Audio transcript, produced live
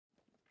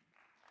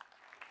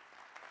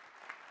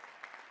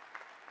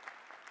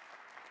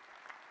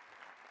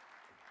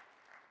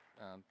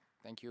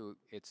Thank you.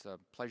 It's a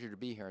pleasure to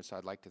be here, so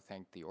I'd like to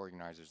thank the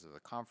organizers of the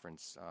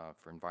conference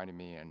for inviting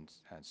me, and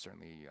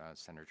certainly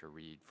Senator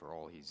Reid for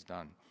all he's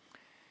done.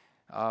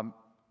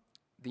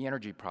 The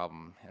energy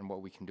problem and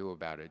what we can do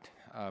about it.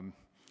 I'm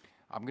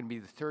going to be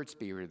the third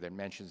speaker that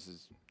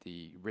mentions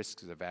the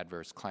risks of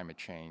adverse climate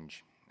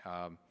change,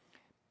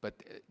 but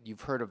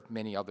you've heard of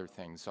many other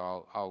things,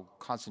 so I'll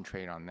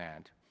concentrate on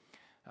that.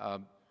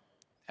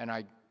 And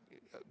I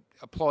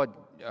applaud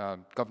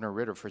Governor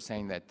Ritter for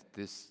saying that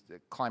this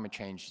climate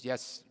change,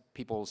 yes,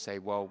 people will say,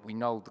 well, we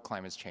know the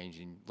climate's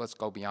changing, let's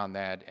go beyond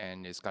that,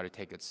 and it's got to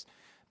take its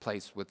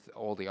place with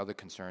all the other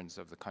concerns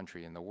of the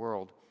country and the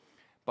world.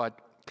 But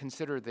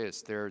consider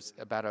this, there's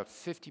about a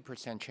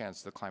 50%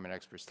 chance, the climate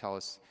experts tell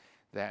us,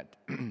 that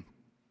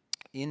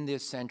in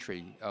this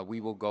century we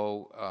will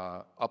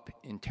go up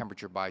in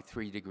temperature by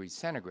 3 degrees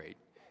centigrade.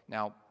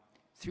 Now,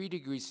 3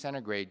 degrees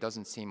centigrade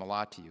doesn't seem a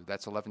lot to you.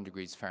 That's 11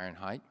 degrees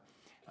Fahrenheit.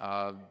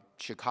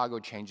 Chicago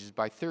changes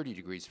by 30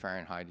 degrees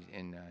Fahrenheit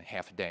in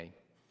half a day.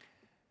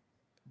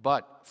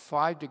 But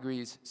 5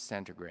 degrees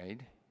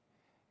centigrade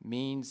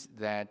means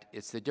that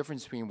it's the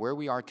difference between where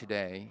we are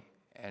today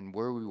and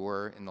where we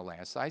were in the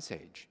last ice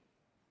age.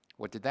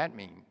 What did that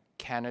mean?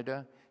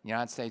 Canada, the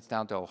United States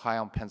down to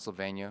Ohio and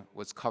Pennsylvania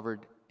was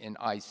covered in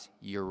ice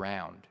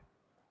year-round.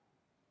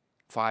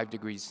 5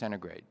 degrees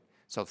centigrade.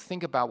 So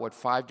think about what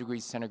 5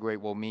 degrees centigrade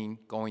will mean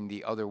going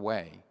the other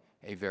way,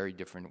 a very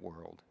different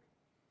world.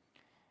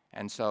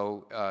 And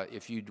so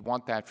if you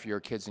want that for your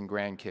kids and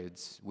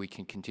grandkids, we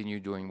can continue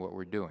doing what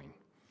we're doing.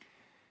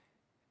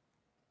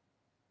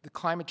 The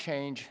climate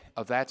change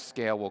of that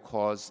scale will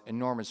cause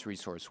enormous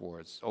resource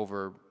wars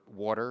over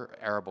water,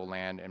 arable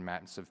land, and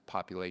massive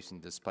population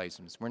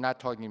displacements. We're not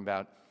talking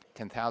about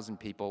 10,000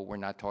 people. We're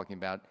not talking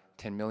about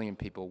 10 million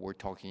people. We're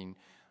talking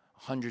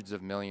hundreds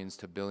of millions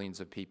to billions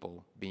of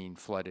people being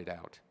flooded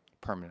out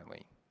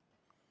permanently.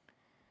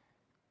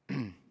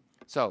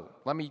 So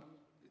let me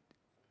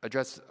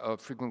address a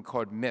frequently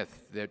quoted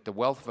myth that the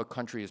wealth of a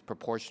country is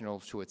proportional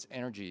to its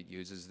energy it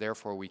uses,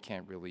 therefore we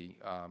can't really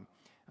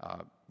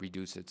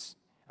reduce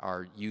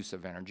our use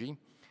of energy.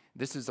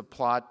 This is a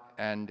plot,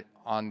 and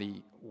on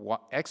the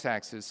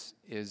x-axis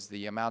is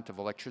the amount of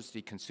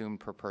electricity consumed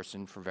per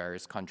person for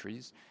various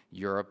countries.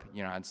 Europe,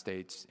 United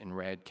States in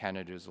red,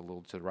 Canada is a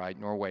little to the right,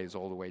 Norway is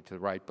all the way to the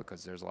right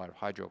because there's a lot of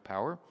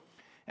hydropower.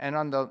 And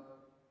on the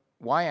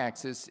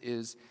y-axis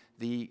is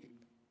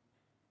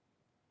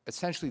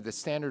essentially the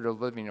standard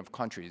of living of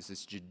countries.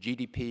 It's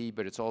GDP,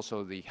 but it's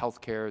also the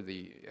healthcare,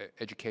 the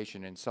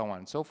education, and so on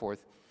and so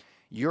forth.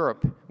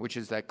 Europe, which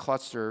is that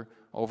cluster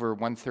over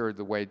 1/3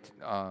 the way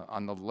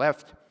on the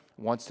left,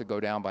 wants to go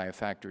down by a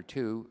factor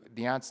 2.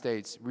 The United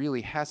States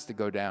really has to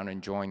go down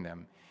and join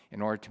them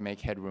in order to make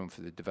headroom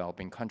for the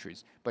developing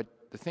countries. But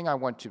the thing I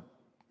want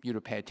you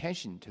to pay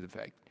attention to the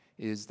fact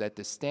is that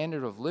the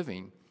standard of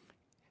living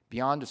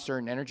beyond a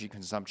certain energy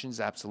consumption is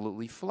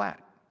absolutely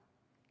flat.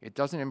 It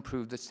doesn't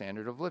improve the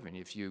standard of living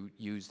if you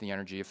use the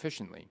energy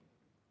efficiently.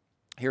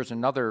 Here's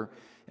another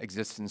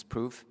existence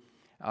proof.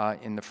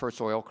 In the first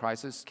oil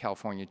crisis,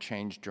 California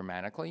changed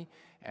dramatically,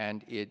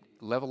 and it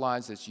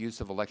levelized its use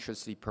of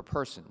electricity per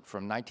person.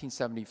 From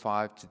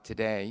 1975 to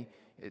today,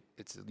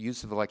 its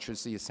use of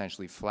electricity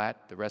essentially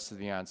flat. The rest of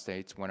the United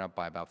States went up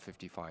by about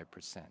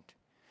 55%.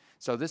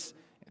 So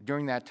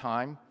during that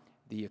time,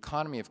 the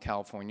economy of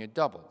California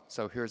doubled.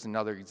 So here's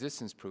another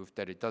existence proof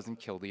that it doesn't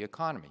kill the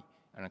economy.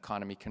 An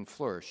economy can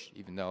flourish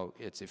even though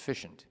it's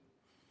efficient.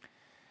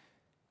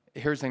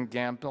 Here's an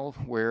example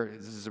where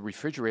this is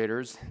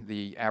refrigerators.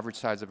 The average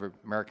size of an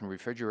American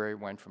refrigerator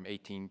went from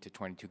 18 to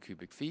 22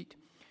 cubic feet.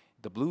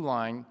 The blue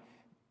line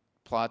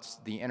plots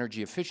the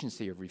energy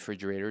efficiency of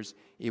refrigerators.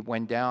 It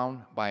went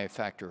down by a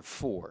factor of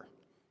 4.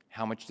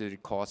 How much did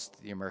it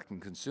cost the American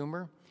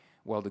consumer?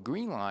 Well, the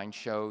green line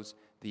shows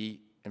the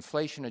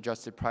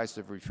inflation-adjusted price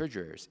of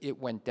refrigerators. It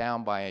went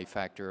down by a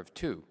factor of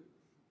 2.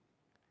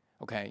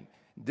 Okay.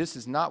 This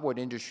is not what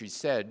industry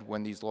said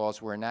when these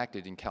laws were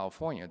enacted in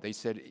California. They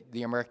said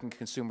the American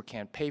consumer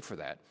can't pay for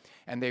that.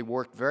 And they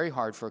worked very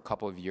hard for a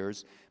couple of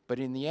years, but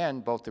in the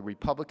end, both the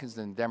Republicans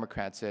and the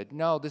Democrats said,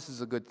 no, this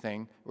is a good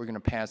thing. We're going to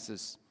pass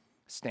this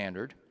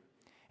standard.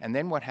 And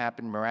then what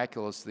happened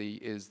miraculously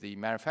is the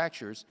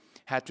manufacturers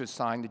had to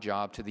assign the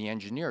job to the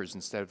engineers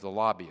instead of the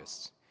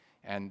lobbyists.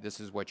 And this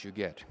is what you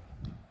get.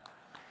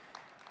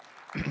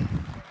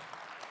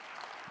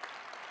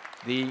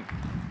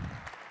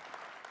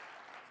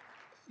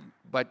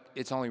 But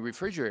it's only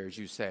refrigerators,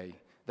 you say.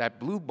 That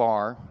blue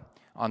bar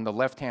on the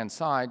left-hand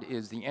side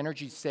is the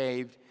energy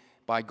saved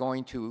by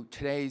going to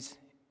today's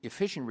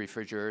efficient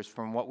refrigerators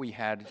from what we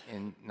had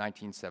in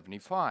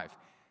 1975.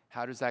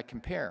 How does that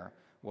compare?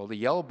 Well, the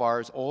yellow bar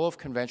is all of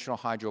conventional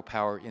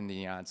hydropower in the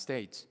United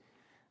States.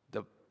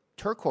 The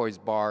turquoise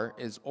bar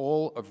is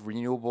all of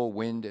renewable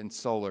wind and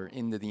solar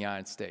in the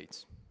United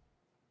States.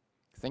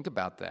 Think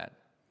about that.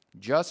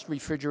 Just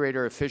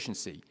refrigerator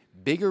efficiency,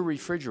 bigger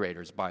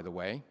refrigerators, by the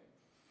way,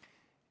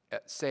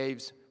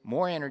 saves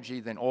more energy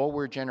than all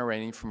we're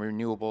generating from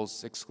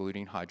renewables,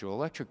 excluding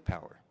hydroelectric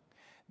power.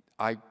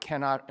 I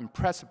cannot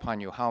impress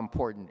upon you how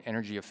important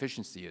energy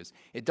efficiency is.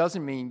 It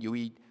doesn't mean you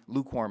eat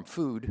lukewarm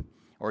food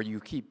or you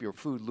keep your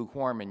food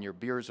lukewarm and your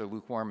beers are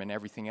lukewarm and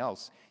everything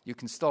else. You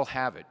can still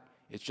have it.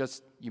 It's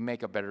just you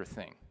make a better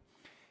thing.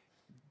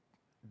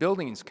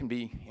 Buildings can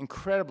be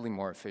incredibly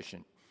more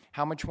efficient.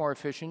 How much more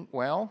efficient?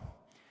 Well,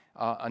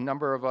 a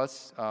number of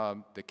us,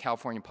 the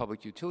California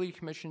Public Utility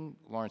Commission,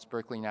 Lawrence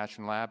Berkeley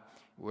National Lab,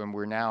 when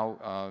we're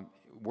now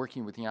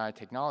working with United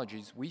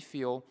Technologies, we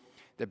feel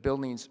that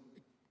buildings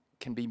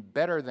can be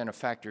better than a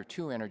factor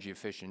 2 energy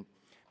efficient,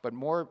 but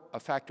more a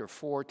factor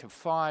 4 to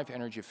 5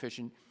 energy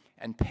efficient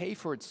and pay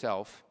for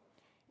itself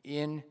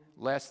in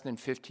less than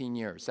 15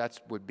 years. That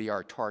would be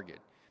our target.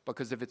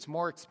 Because if it's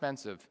more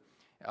expensive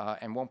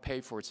and won't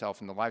pay for itself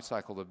in the life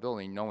cycle of the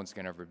building, no one's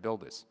going to ever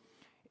build this.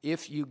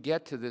 If you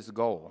get to this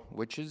goal,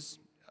 which is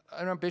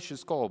an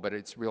ambitious goal, but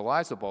it's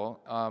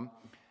realizable,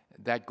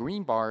 that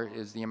green bar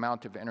is the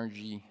amount of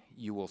energy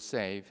you will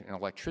save in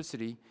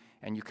electricity,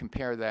 and you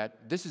compare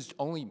that. This is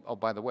only, oh,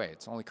 by the way,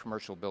 it's only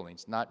commercial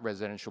buildings, not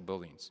residential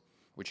buildings,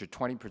 which are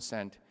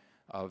 20%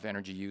 of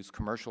energy use.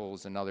 Commercial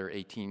is another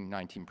 18,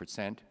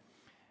 19%.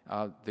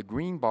 The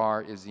green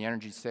bar is the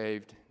energy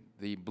saved.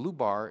 The blue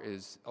bar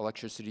is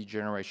electricity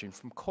generation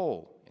from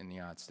coal in the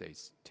United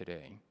States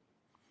today.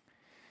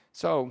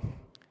 So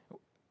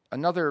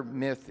another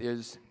myth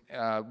is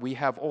we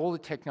have all the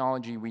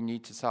technology we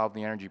need to solve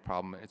the energy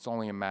problem. It's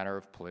only a matter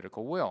of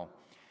political will.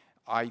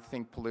 I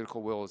think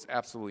political will is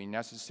absolutely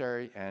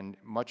necessary, and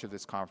much of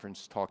this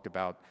conference talked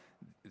about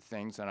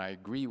things, and I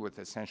agree with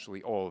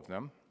essentially all of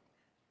them.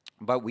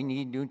 But we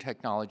need new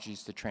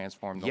technologies to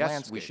transform the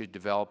landscape. Yes, we should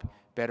develop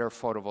better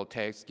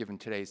photovoltaics given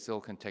today's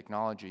silicon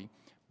technology,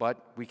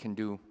 but we can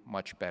do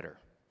much better.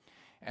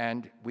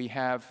 And we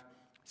have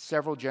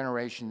several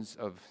generations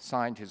of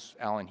scientists,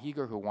 Alan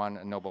Heeger, who won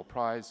a Nobel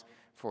Prize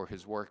for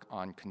his work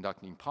on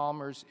conducting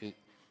polymers,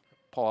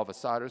 Paul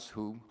Avasados,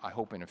 who I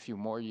hope in a few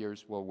more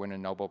years will win a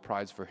Nobel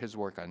Prize for his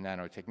work on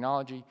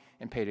nanotechnology,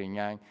 and Peter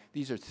Yang.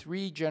 These are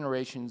 3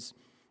 generations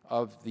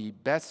of the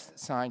best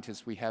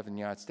scientists we have in the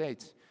United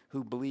States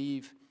who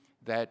believe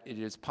that it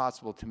is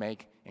possible to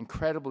make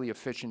incredibly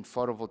efficient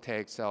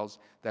photovoltaic cells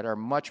that are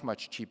much,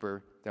 much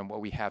cheaper than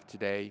what we have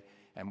today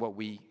and what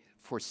we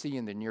foresee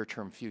in the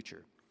near-term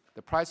future.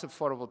 The price of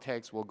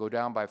photovoltaics will go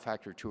down by a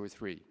factor of 2 or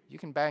 3. You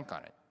can bank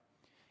on it.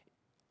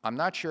 I'm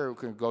not sure it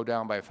could go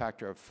down by a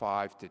factor of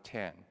 5 to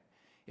 10.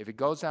 If it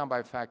goes down by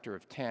a factor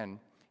of 10,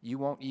 you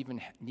won't even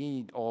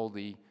need all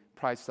the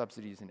price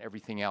subsidies and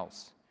everything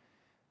else.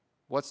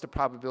 What's the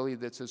probability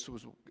that this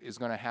is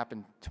going to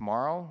happen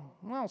tomorrow?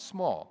 Well,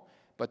 small.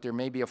 But there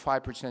may be a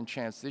 5%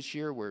 chance this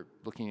year. We're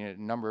looking at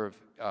a number of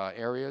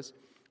areas.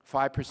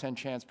 5%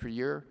 chance per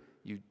year.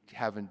 You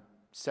have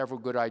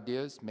several good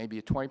ideas, maybe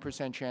a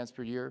 20% chance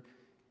per year.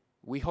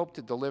 We hope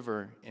to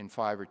deliver in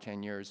 5 or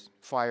 10 years.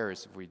 Fire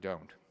us if we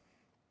don't.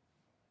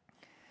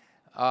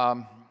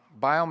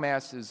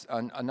 Biomass is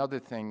another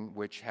thing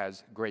which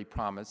has great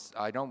promise.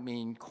 I don't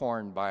mean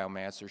corn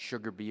biomass or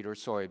sugar beet or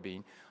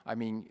soybean. I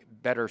mean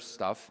better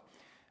stuff.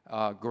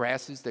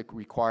 Grasses that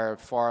require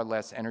far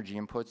less energy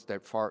inputs,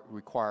 that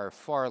require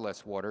far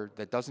less water,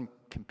 that doesn't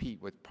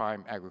compete with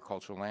prime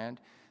agricultural land.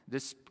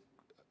 This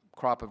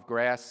crop of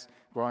grass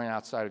growing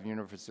outside of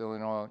University of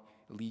Illinois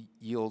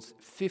yields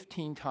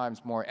 15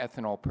 times more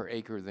ethanol per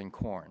acre than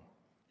corn.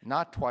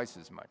 Not twice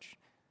as much.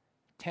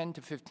 10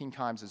 to 15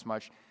 times as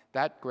much.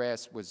 That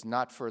grass was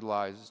not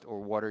fertilized or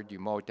watered. You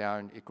mow it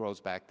down, it grows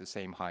back the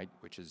same height,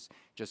 which is,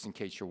 just in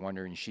case you're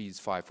wondering, she's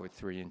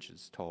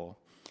 5'3" tall.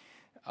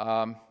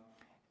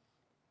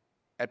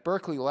 At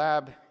Berkeley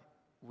Lab,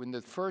 in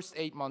the first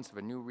 8 months of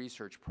a new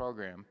research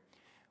program,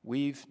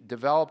 we've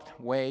developed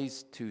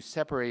ways to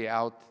separate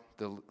out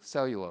the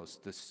cellulose,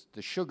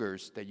 the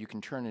sugars that you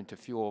can turn into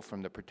fuel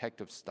from the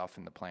protective stuff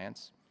in the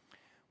plants.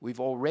 We've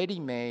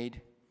already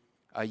made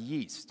a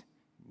yeast.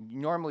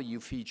 Normally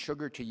you feed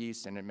sugar to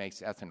yeast and it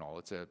makes ethanol.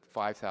 It's a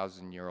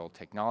 5,000-year-old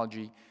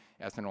technology.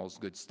 Ethanol is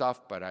good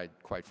stuff, but I'd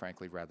quite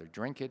frankly rather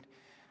drink it.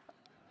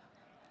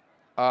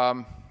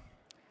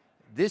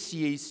 This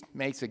yeast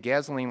makes a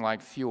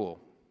gasoline-like fuel.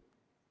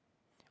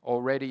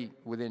 Already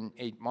within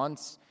 8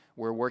 months,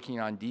 we're working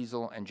on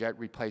diesel and jet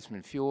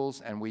replacement fuels,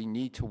 and we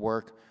need to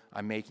work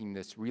on making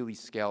this really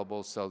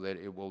scalable so that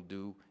it will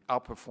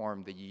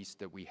outperform the yeast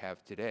that we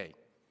have today.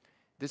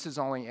 This is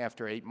only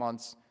after 8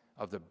 months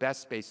of the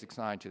best basic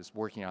scientists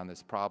working on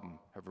this problem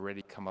have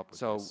already come up with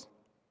this. So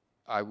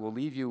I will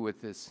leave you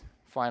with this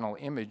final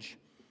image.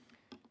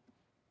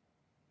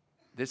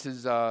 This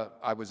is,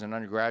 I was an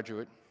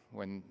undergraduate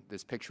when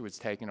this picture was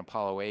taken,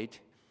 Apollo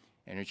 8,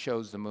 and it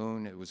shows the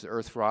moon. It was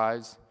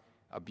Earthrise,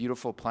 a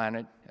beautiful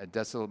planet, a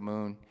desolate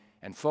moon,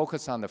 and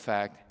focus on the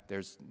fact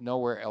there's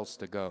nowhere else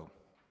to go.